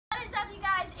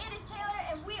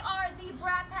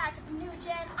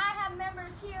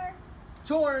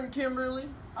Torrin, Kimberly.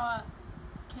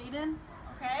 Kaden.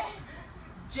 Okay.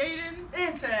 Jadon.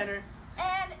 And Tanner.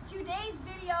 And today's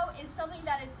video is something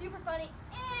that is super funny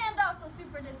and also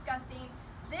super disgusting.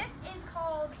 This is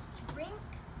called Drink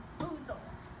Boozled.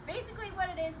 Basically what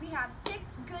it is, we have 6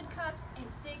 good cups and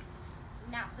 6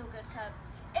 not so good cups.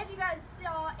 If you guys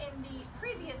saw in the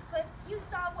previous clips, you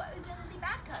saw what was in the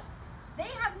bad cups. They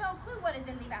have no clue what is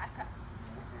in the bad cups.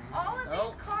 All of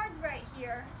these cards right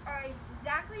here are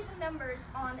exactly the numbers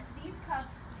on these cups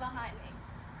behind me.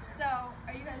 So,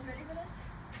 are you guys ready for this?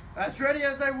 As ready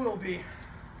as I will be.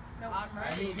 No, I'm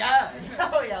ready. Yeah.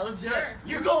 Oh yeah, let's do it.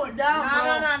 You're going down,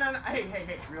 bro. No.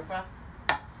 Hey, real fast.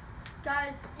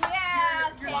 Guys, Yeah,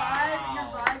 your okay.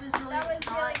 vibe is really That was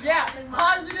really Yeah, good.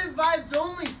 positive vibes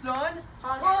only, son.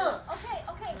 Okay.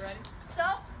 You ready? So,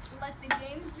 let the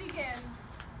games begin.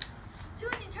 To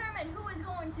determine who is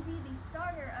going to be the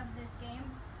starter of this game,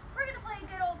 we're going to play a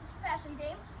good old-fashioned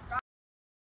game. Rock,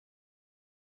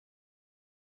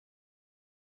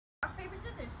 paper,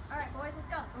 scissors. Alright, boys, let's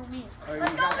go. Oh, me.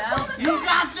 Let's go. You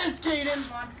got this, Kaden.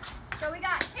 So we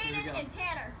got Kaden and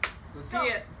Tanner. Let's Go. see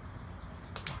it.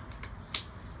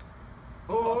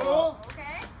 Oh.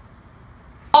 Okay?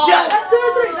 Yes. That's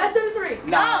 7-3.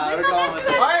 No, there's no messing with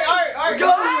it. All right. Go.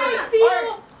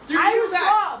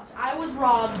 I was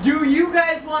robbed. Do you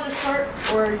guys want to start,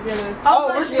 or are you gonna?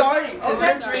 Oh, we're starting.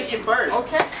 They're drinking first.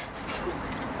 Okay.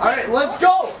 All right, let's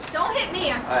go. Don't hit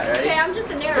me. Alright, ready? Okay, I'm just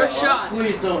a narrator. First shot.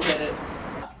 Please don't hit it.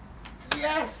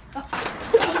 Yes. So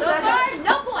far,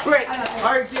 no points. Great. All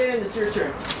right, Jadon, it's your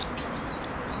turn.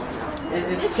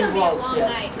 It's It's 2 gonna be a balls. long Yeah,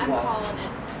 night. it's 2 I'm balls. calling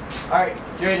it. All right,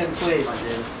 Jadon, please.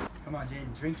 Come on,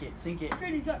 Jaden, drink it, sink it.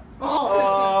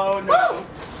 Oh no.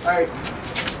 All right.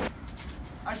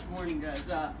 I should warn you guys.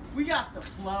 We got the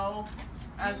flow,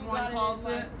 as one calls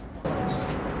it.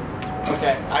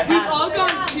 Okay, We've all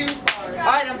gone too far. All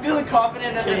right, I'm feeling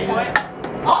confident at this point.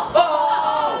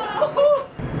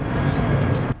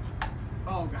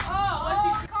 Oh god.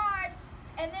 Oh, Card,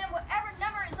 and then whatever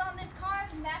number is on this card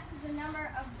matches the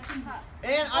number of the cup.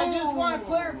 And I just want to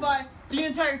clarify: the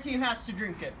entire team has to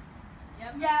drink it.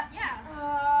 Yeah. Jack,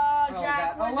 God.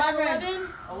 was that 11.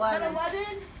 11? 11. 11?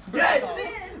 Yes.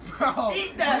 Bro.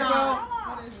 Eat that, bro.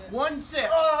 what is it? 1 sip.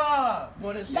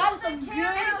 What is That it? was some good.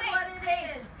 What it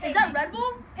is. Is that Red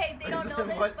Bull? Hey, they don't Is know it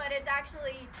this, what? but it's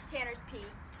actually Tanner's pee.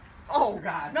 Oh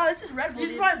god. No, this is Red Bull.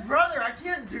 He's dude. my brother. I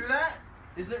can't do that.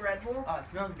 Is it Red Bull? Oh, it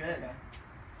smells good.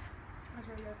 That's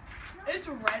really good. It's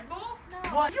Red Bull? No.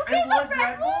 What? You It gave was up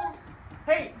Red Bull?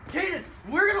 Hey, Kaden,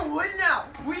 we're gonna win now.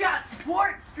 We got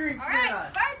sports drinks in Alright,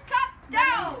 us. first cup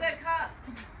down. The cup.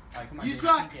 Alright, come on, You Jaden,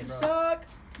 suck. sink it, You bro. suck.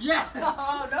 Yeah.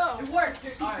 Oh no. It worked.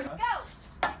 All right. Go.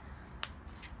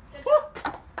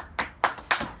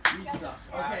 You suck.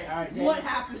 Okay, all right, What Jaden.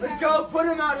 happened? Let's go. Put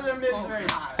them out of their misery.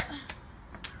 Oh,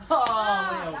 Oh, way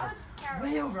that over. was terrible.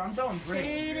 Way over, I'm throwing bricks.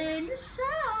 Kaden, you suck.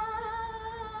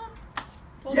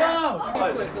 No!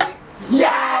 Quickly.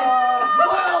 Yes.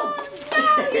 Whoa.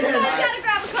 You guys gotta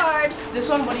grab a card. This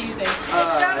one, what do you think?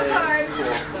 grab a card.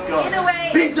 Let's go. Either way.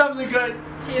 Be something good.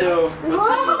 2. 2. That's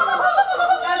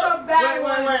a bad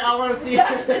one. Wait. I want to see it.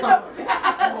 That is a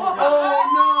bad one. Oh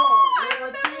no. Wait,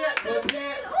 let's see it. Let's see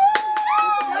it.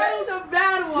 That is a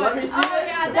bad one. Let me see Oh it.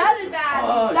 yeah, that is bad. Oh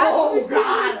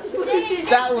god.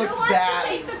 That looks Who wants bad. to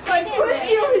take the first Let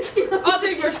me sip? see. I'll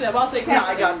take first sip. I'll take No, first I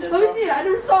sip. got this. Let me see it. I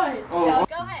never saw it. Oh.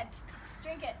 Go ahead.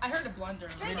 Drink it. I heard a blunder.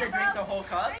 Drink Did you it, drink the bro. whole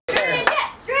cup? Drink it.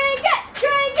 Drink it.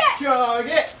 Drink it. Chug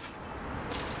it.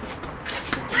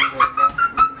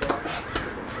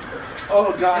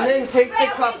 Oh god. And then take the Wait,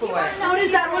 cup do you away. wanna know What is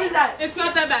you that? What drank? is that? It's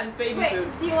not that bad. It's baby Wait, food.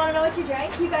 do you want to know what you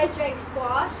drank? You guys drank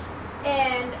squash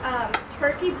and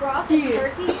turkey broth Dude. and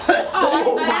turkey.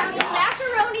 Oh, my I- And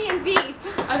macaroni and beef.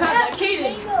 I've had that.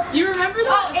 Kaden, you remember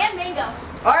Oh, that? and mango.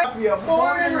 Alright, we have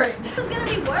born and raised. This is gonna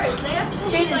be worse. They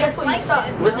actually Jaden, guess what you like suck.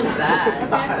 it. Wasn't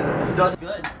bad. Does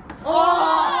good.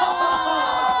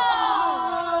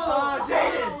 Oh,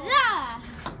 Jadon. Yeah.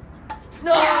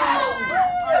 No. I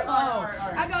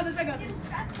got this. I got this. It's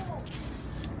stressful.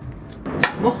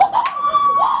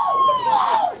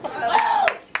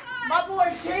 My boy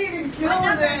Kaden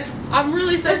killing it. I'm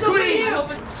really thirsty. over here. I'm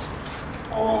hoping-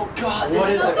 Oh god, What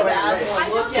this is is it? a Wait, bad wait. one. I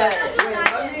Look know at that's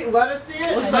it. Wait, let us see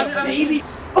it. Looks like baby.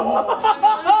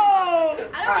 Oh! I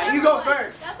don't Alright, you remember go what.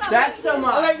 first. That's That's some.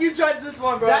 I'll let you judge this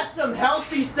one, bro. That's some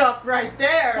healthy stuff right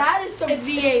there. That is some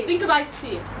V8. Think of iced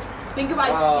tea. Think of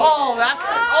iced Oh, that's.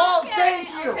 Oh, Okay, thank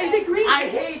you. okay. Is it green? I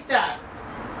hate that.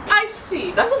 tea. Iced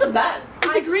tea. That wasn't bad.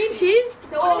 Is it green tea?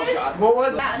 So what it is? What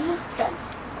was it? Bad.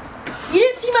 You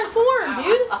didn't see my form,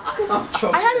 dude. I'm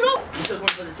joking. I had it up. You took one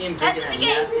for the team That's drinking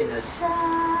in that the game. nastiness. I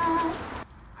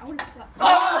would have stopped.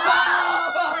 Oh!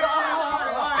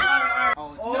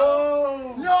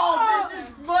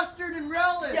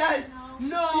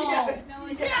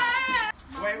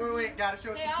 wait, gotta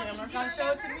show it to the camera. Gotta show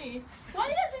it to me. Why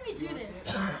do you guys make me do this?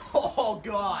 Oh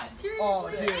God. Seriously? Oh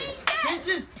dude. This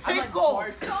is pickle.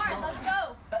 Torrin, let's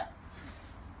go.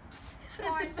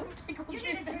 This is some pickle You need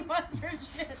juice to and drink. mustard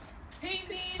shit. He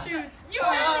needs. Shoot. You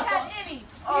barely had any. You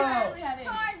Oh. barely had any.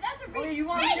 Torrin, that's a Wait, big you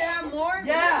want me to have more?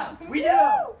 Yeah, we do.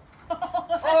 Oh.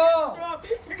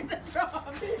 You're gonna throw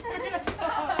up. You're gonna throw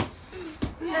up.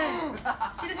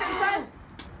 See this other side?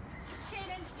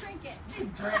 Kaden, drink it.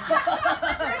 Drink. Drink it.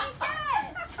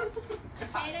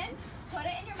 Kaden, put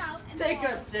it in your mouth and Take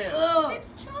swallow. a sip.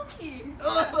 It's chunky.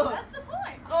 Ugh. That's the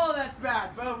point. Oh, that's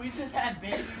bad, bro. We just had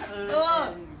baby food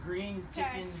and green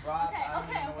chicken broth. Okay, I don't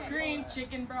okay, even know what okay. it's Green called.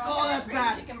 chicken broth. Oh, that's Green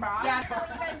bad. chicken broth. That's That's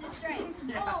what you guys just drank.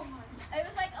 Yeah. Oh my. It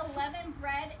was like 11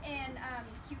 bread and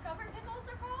cucumber pickles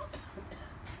are called.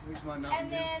 Where's my Mountain And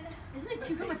Dew? then Isn't it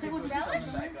cucumber pickle juice? relish?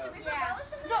 Back Did up. we put Yeah.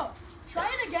 relish in there? No. Try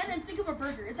it again and think of a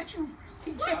burger. It's actually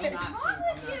really What good. is wrong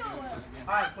with you?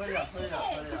 Alright, put it up, put it up,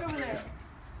 put it Put it up. over there.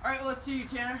 Alright, let's see you,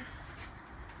 Tanner.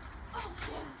 Oh,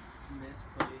 Miss,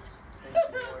 please.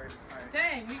 Thank you, Lord. Alright.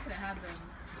 Dang, we could have had them.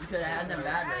 You could have had them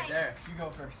bad right there. You go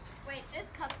first. wait, this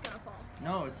cup's gonna fall.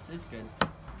 No, it's good.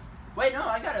 Wait, no,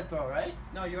 I gotta throw, right?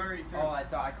 No, you already threw. Oh, I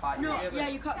thought I caught you. No, yeah,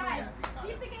 you caught Guys, mine.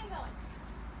 keep the game going.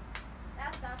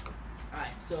 That's up.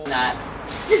 Alright, so. Not.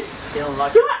 Feeling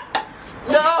lucky.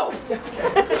 No!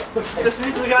 This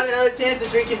means we got another chance of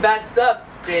drinking bad stuff,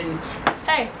 Jadon.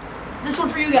 Hey, this one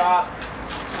for you guys.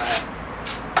 Alright.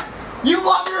 You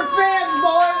love your fans,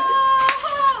 boy!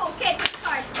 Oh, okay, pick the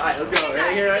card. Alright, let's go. Pick a Ready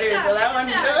card, here, ready pick a here. For that one, card,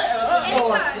 you pick a feel it? card. Oh, Pick a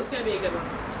card. It's gonna be a good one.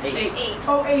 8. 8.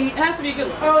 Oh, 8. It has to be a good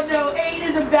one. Oh no, 8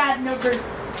 is a bad number.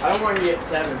 I don't want to get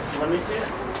 7. Let me see it.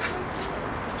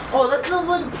 Oh, that smells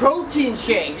like a protein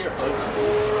shake. Is it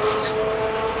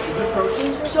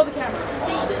protein? Show the camera.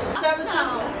 Oh, this is 7.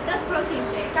 No, that's protein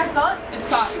shake. Can I smell it? It's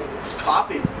coffee. It's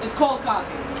coffee. It's cold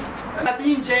coffee.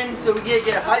 Caffeine, Jen, so we get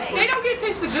a hype. They don't get to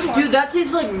taste the good one. Dude, that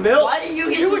tastes like milk. Why didn't you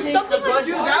get There to was taste something the like, good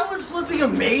dude, one? that was flipping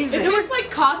amazing. It tastes like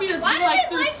coffee that's Why been do like they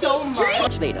through like so these much. drinks?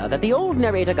 Much later that the old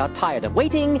narrator got tired of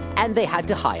waiting and they had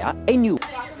to hire a new. It's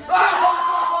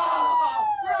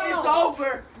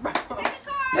over. Pick a card.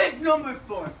 Pick number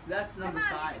 4. That's Come number on,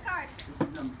 5. pick a card. This is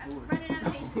number 4. I'm running out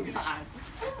of patience here. God.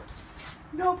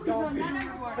 No, please don't do Not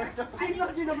number number 4. 4. Please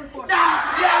don't do number 4.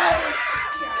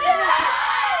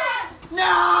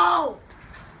 No!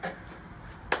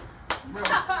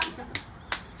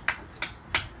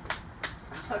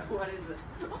 What is it?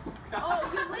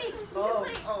 Oh, you leaked. You Oh,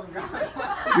 leaked. oh God.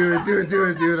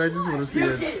 Do it. I just want to see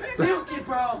Puke it. it, puke it,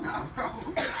 bro. Stop.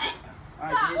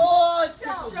 Oh, it's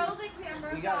Show the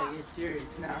camera. we gotta get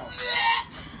serious now.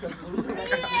 Because loser has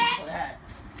to do that.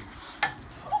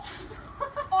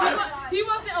 Oh my God. He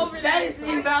wasn't over That there. is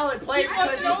invalid play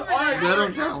because it's wasn't over our there. That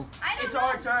don't turn. count. I don't It's know.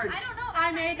 our turn. I don't know.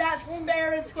 I made that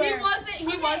fair and square.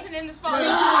 He wasn't in the spot.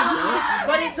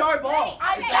 But it's our ball.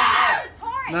 I It's made our that ball.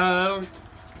 for Torrin. Nah, I don't.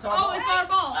 It's our Oh, ball. it's our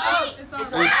ball. Oh, It's our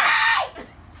it's ball. our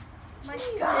My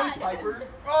Hey, God. Piper.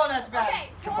 Oh, that's bad. Okay,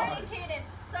 Come Torrin on. and Kaden.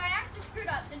 So I actually screwed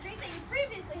up. The drink that you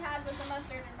previously had was the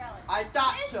mustard and relish. I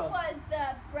thought This so. was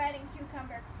the bread and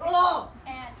cucumber Oh,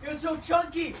 and it was so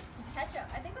chunky. ketchup.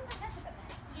 I think we put ketchup in there.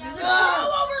 Yeah.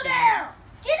 No! over there!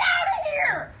 Get out of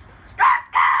here!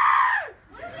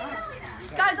 What are we yelling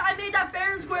at? Guys, I made that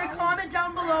fair and square. Comment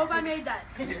down below if I made that.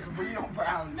 It's real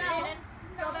brown. Kaden,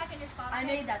 go back in your spot. I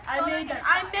okay? made that. Go I back made in that. your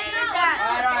I spot. made No, that.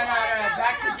 Alright.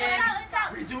 Back to Let game. it out.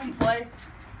 Resume play.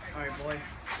 Alright, boy.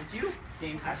 It's you.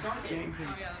 Game piece. Game piece.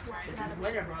 Oh, yeah, that's right. This is the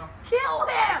winner, bro. Kill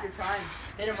Take him! your time.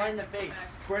 Hit him right in the face.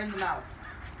 Square in the mouth.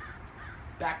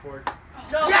 Backboard.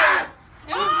 No. Yes!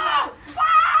 It was- Oh!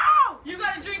 Oh! You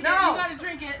gotta drink it. No. You gotta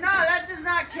drink it. No, that does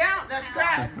not count. That's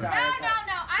crap. No. I'm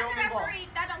Show the me the ball. referee.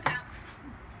 That don't count.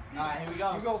 Alright, here we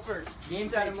go. You go first. Game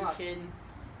Set faces, him up. Kaden.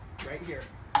 Right here.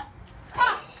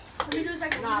 Let me do a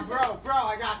second. Nah, bro,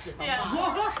 I got this. I'm Yeah.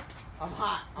 hot. I'm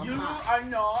hot. You hot. are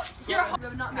not. You're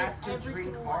I've not made Has to every drink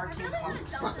single one. our I really wanna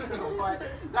dump this in. But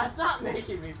that's not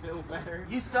making me feel better.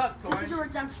 You suck, This is a Torrin.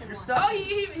 redemption You one. suck. Oh,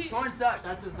 he. Torrin sucks.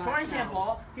 That does not Torrin can't count.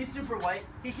 ball. He's super white.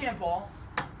 He can't ball.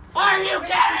 Are you kidding me?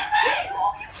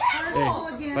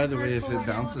 Hey, by the way, if it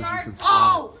bounces, you can stop.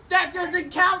 Oh, that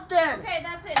doesn't count then. Okay,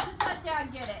 that's it. Just let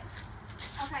Dad get it.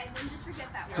 Okay, then just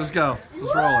forget that one. Just go.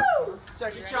 Just roll it.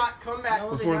 Second shot, come back.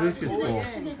 Before this gets full. Yeah,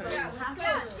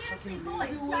 seriously, boys,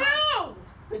 stop. No.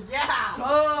 Yeah.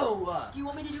 Go. Do you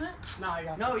want me to do it? No, I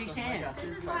got No, this. you I can't. got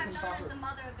This is why I'm known as the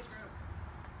mother of the group.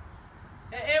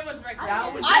 It was right.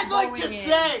 That was I'd like to going in.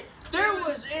 say there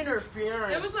was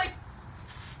interference. It was like.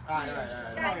 Alright. Guys,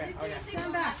 Okay, you seriously Stand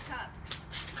pulled back. that cup.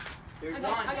 You're I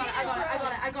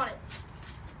gone. got it.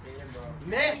 Damn, bro.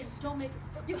 Miss. Don't make it.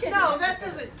 You can't. No, that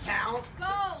doesn't count. Go.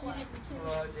 Oh,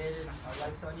 Jadon, our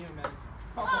life's on you, man.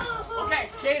 Okay,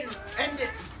 Kaden, end it.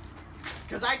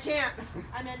 Cause I can't.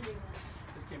 I'm ending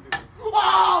This can't be.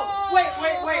 Oh! Wait.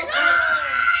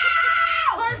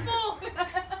 Hurtful.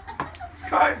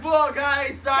 Card full,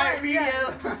 guys. Sorry, me.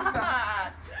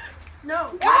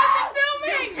 No. It wasn't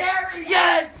filming. Gary,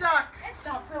 yes, suck.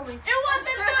 Stop filming. It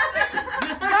wasn't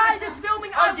filming. Guys, it's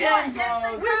filming Again, again.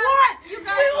 bro. We won. You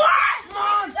guys. We won.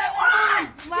 Mom,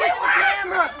 We won.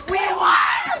 camera. We won.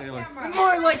 Taylor,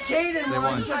 More like Kaden They won.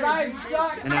 won. Because I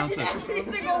suck. announce it. Every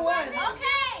single one.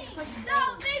 Okay, so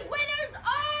the winners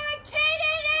are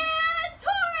Kaden and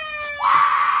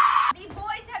Torrin! The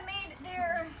boys have made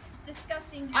their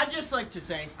disgusting drinks. I'd just like to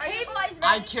say, Are you boys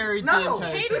I ready? carried No. the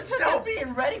entire Kaden trip. took No a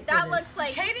being ready for That this. looks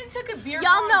like... Kaden took a beer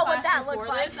Y'all pong know what class that looks before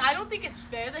like. this. I don't think it's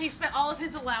fair that he spent all of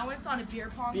his allowance on a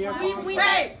beer pong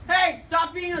class. Hey,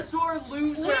 stop being a sore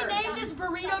loser. We named this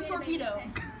burrito torpedo.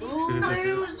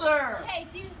 Loser. Hey,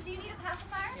 do you need a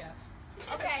pacifier? Yes.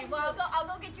 Okay, well, I'll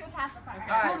go get you a pacifier.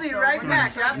 We'll be right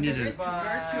back You need after it. this.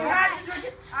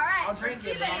 Alright, I'll drink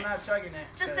it, but I'm not chugging it.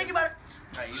 Just think about it.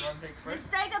 Alright, you want to take first? Just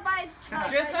say goodbye.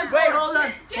 Wait, hold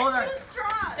on. Get Hold on. two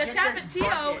straws. The Get this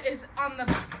Tapatio bucket. is on the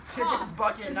Get top. this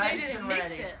bucket 'cause nice they didn't and mix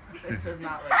ready. it. This does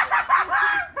not look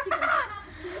good.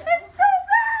 It's so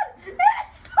bad.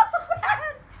 It's so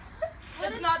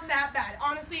bad. It's not that bad.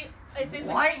 Honestly, it is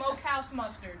What? like smokehouse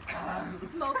mustard.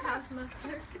 Smokehouse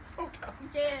mustard. Smokehouse.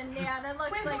 Jadon, yeah, that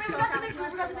looks Wait, like we forgot to smokehouse mix it. We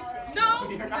forgot to mix mustard. it. No,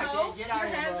 You're not no, gonna get out your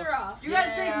of hands here. are off. You gotta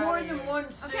Get take out Oh, more of than Okay,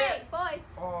 one sip. okay, boys,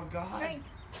 Oh, God. drink.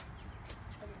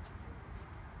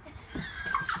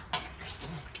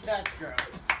 That's gross.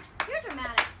 You're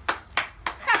dramatic.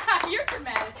 You're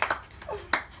dramatic.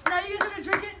 Now you guys are gonna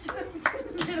drink it to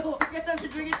the middle. You guys have to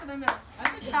drink it to the middle.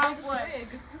 That's a big Halfway. swig.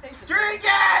 Taste it. Drink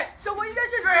it! So what you guys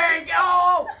just Drink it!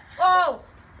 Oh!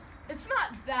 It's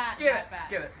not that Give it. that bad.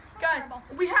 Give it. Guys,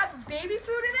 we have baby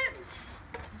food in it.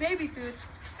 Baby food.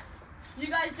 You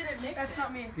guys didn't mix That's it.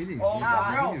 not me. He needs, Oh,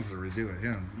 bro. he needs to redo it.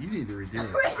 Him. You need to redo it.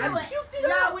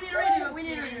 Yeah, we need to redo it. We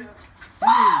need to redo it. You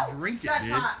need to drink it, That's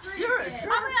dude. hot. You're a Drink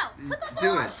drunk. Ariel, put the Do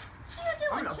phone. it. What are you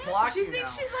I'm doing, gonna kid? block She you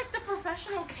thinks now. she's like the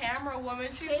professional camera woman.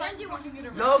 She's Kaden, like, do you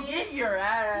want- Go get your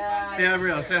ass. Hey,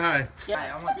 Gabrielle, say hi.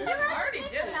 Yeah, I want Did this. you guys already mix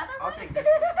did it. another I'll one? take this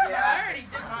one. I Yeah. already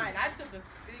did mine. I took a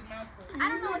big mouthful. I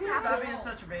don't know what's Stop happening. being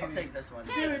such a baby. I'll take this one.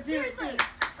 Hey, Do it, seriously, do it.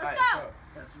 let's Alright, go.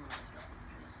 Let's go.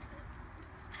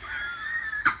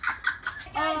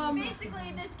 Guys,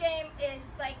 basically this game is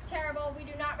like terrible. We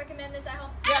do not recommend this at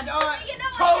home. Yeah, no, Actually, you know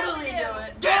what? totally Yeah, do we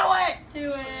it. Do it!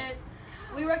 Do it.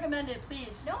 We recommend it, please.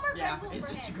 No more Yeah, Red Bull it's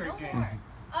for a him. great No game. more.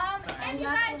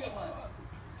 Sorry.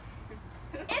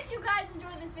 If you guys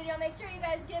enjoyed this video, make sure you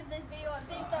guys give this video a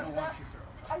big thumbs up.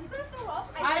 Are you gonna throw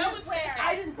up? I don't was swear. thinking-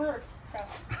 I just burped. So.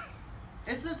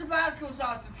 It's the Tabasco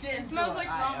sauce. It's getting It smells to like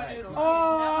it. ramen noodles.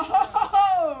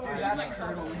 Oh. Dude, It's that's like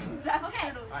curdling. That's Okay,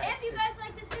 curdling. Alright, if you guys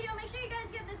like this video, make sure you guys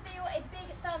give this video a big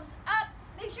thumbs up.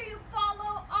 Make sure you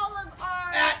follow all of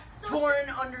our At social...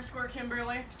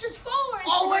 Torrin_Kimberly. Just follow our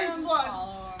Always Instagram.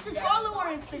 plug. Just follow our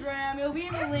Instagram. It'll be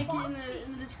in the link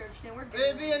in the description. We're It'll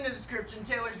good. be in the description.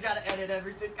 Taylor's got to edit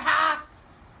everything. Ha!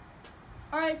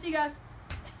 All right, see you guys.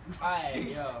 Alright,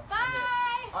 yo.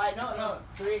 Bye! Alright, no.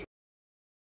 3.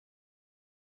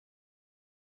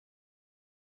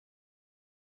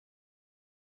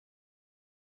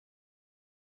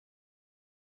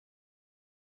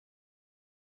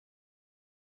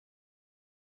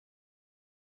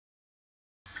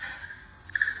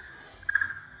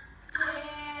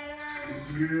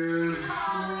 Yeah.